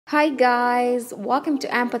Hi guys, welcome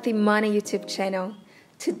to Empathy Money YouTube channel.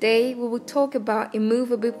 Today we will talk about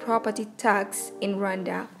immovable property tax in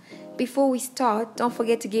Rwanda. Before we start, don't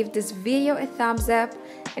forget to give this video a thumbs up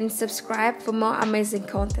and subscribe for more amazing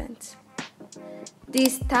content.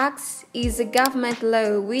 This tax is a government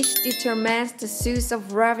law which determines the source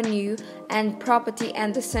of revenue and property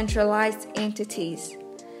and the centralized entities.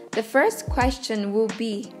 The first question will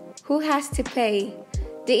be, who has to pay?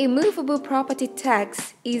 The immovable property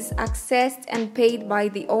tax is assessed and paid by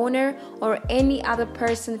the owner or any other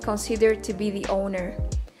person considered to be the owner.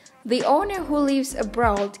 The owner who lives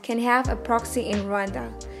abroad can have a proxy in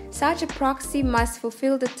Rwanda. Such a proxy must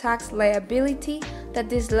fulfill the tax liability that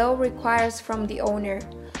this law requires from the owner.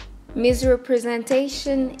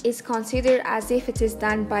 Misrepresentation is considered as if it is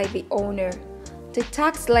done by the owner. The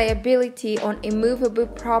tax liability on immovable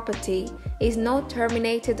property is not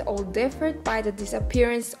terminated or deferred by the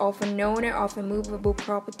disappearance of an owner of a movable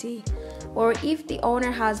property, or if the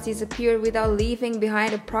owner has disappeared without leaving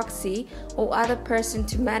behind a proxy or other person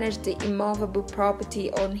to manage the immovable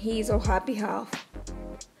property on his or her behalf.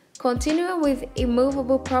 Continuing with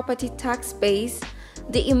immovable property tax base,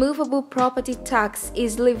 the immovable property tax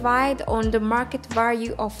is levied on the market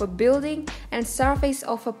value of a building and surface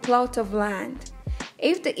of a plot of land.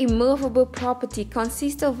 If the immovable property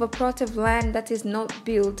consists of a plot of land that is not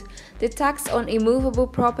built, the tax on immovable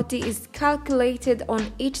property is calculated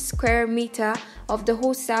on each square meter of the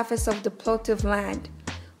whole surface of the plot of land.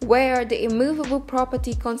 Where the immovable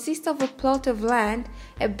property consists of a plot of land,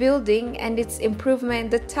 a building, and its improvement,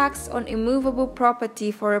 the tax on immovable property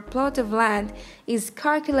for a plot of land is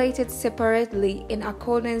calculated separately in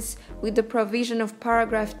accordance with the provision of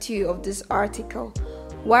paragraph 2 of this article.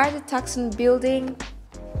 Where the tax on building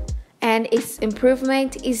and its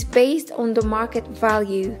improvement is based on the market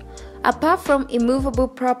value. Apart from immovable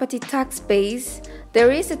property tax base,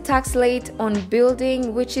 there is a tax rate on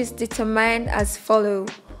building which is determined as follows: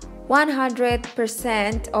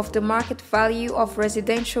 100% of the market value of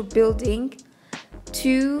residential building,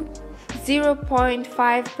 2.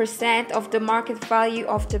 0.5% of the market value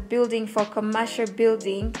of the building for commercial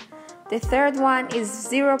building. The third one is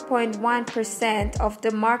 0.1% of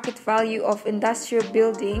the market value of industrial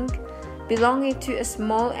building belonging to a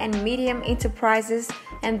small and medium enterprises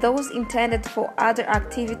and those intended for other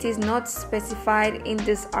activities not specified in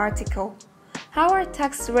this article. How are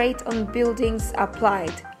tax rate on buildings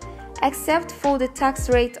applied? Except for the tax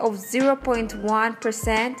rate of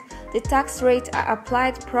 0.1%, the tax rates are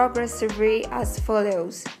applied progressively as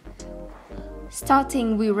follows.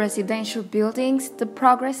 Starting with residential buildings, the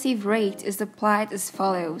progressive rate is applied as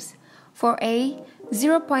follows. For A,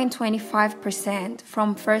 0.25%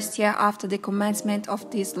 from first year after the commencement of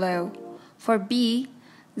this law. For B,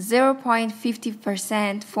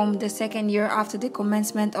 0.50% from the second year after the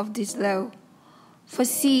commencement of this law. For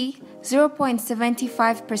C,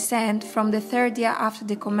 0.75% from the third year after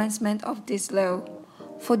the commencement of this law.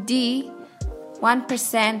 For D,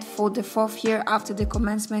 1% for the fourth year after the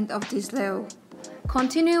commencement of this law.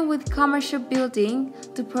 Continuing with commercial building,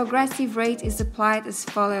 the progressive rate is applied as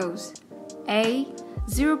follows. A.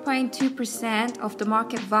 0.2% of the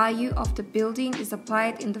market value of the building is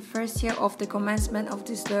applied in the first year of the commencement of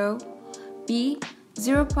this law. B.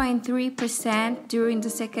 0.3% during the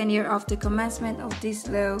second year of the commencement of this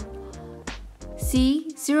law.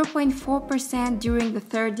 C. 0.4% during the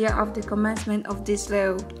third year of the commencement of this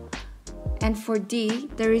law. And for D,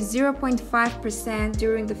 there is 0.5%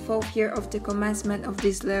 during the fourth year of the commencement of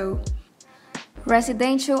this law.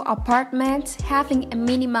 Residential apartments having a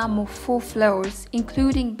minimum of 4 floors,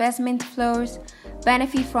 including basement floors,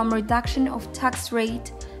 benefit from reduction of tax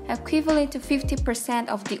rate equivalent to 50%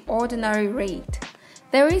 of the ordinary rate.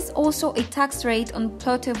 There is also a tax rate on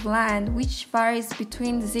plot of land which varies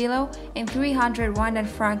between 0 and 300 Rwandan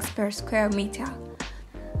francs per square meter.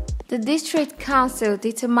 The District Council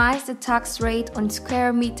determines the tax rate on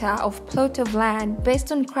square meter of plot of land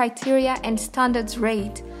based on criteria and standards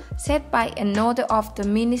rate set by an order of the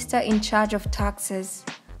Minister in charge of taxes.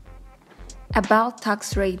 About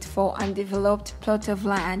tax rate for undeveloped plot of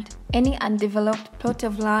land. Any undeveloped plot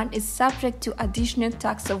of land is subject to additional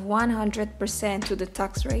tax of 100% to the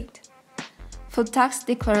tax rate. For tax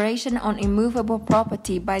declaration on immovable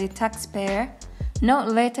property by the taxpayer,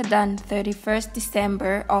 not later than 31st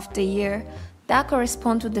December of the year that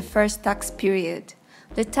corresponds to the first tax period.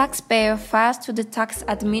 The taxpayer files to the tax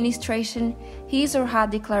administration his or her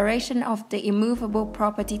declaration of the immovable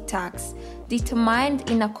property tax, determined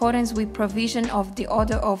in accordance with provision of the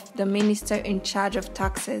order of the Minister in charge of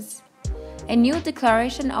taxes. A new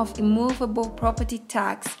declaration of immovable property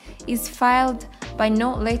tax is filed by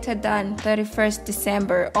no later than 31st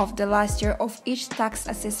December of the last year of each tax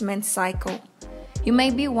assessment cycle. You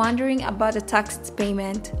may be wondering about the tax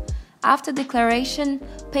payment. After declaration,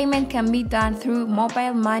 payment can be done through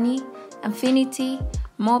mobile money, Infinity,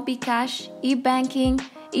 MobiCash, e-banking,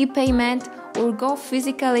 e-payment, or go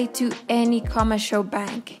physically to any commercial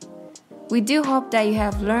bank. We do hope that you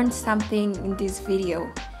have learned something in this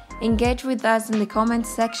video. Engage with us in the comment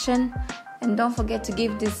section, and don't forget to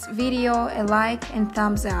give this video a like and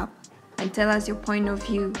thumbs up and tell us your point of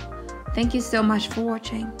view. Thank you so much for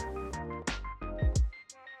watching.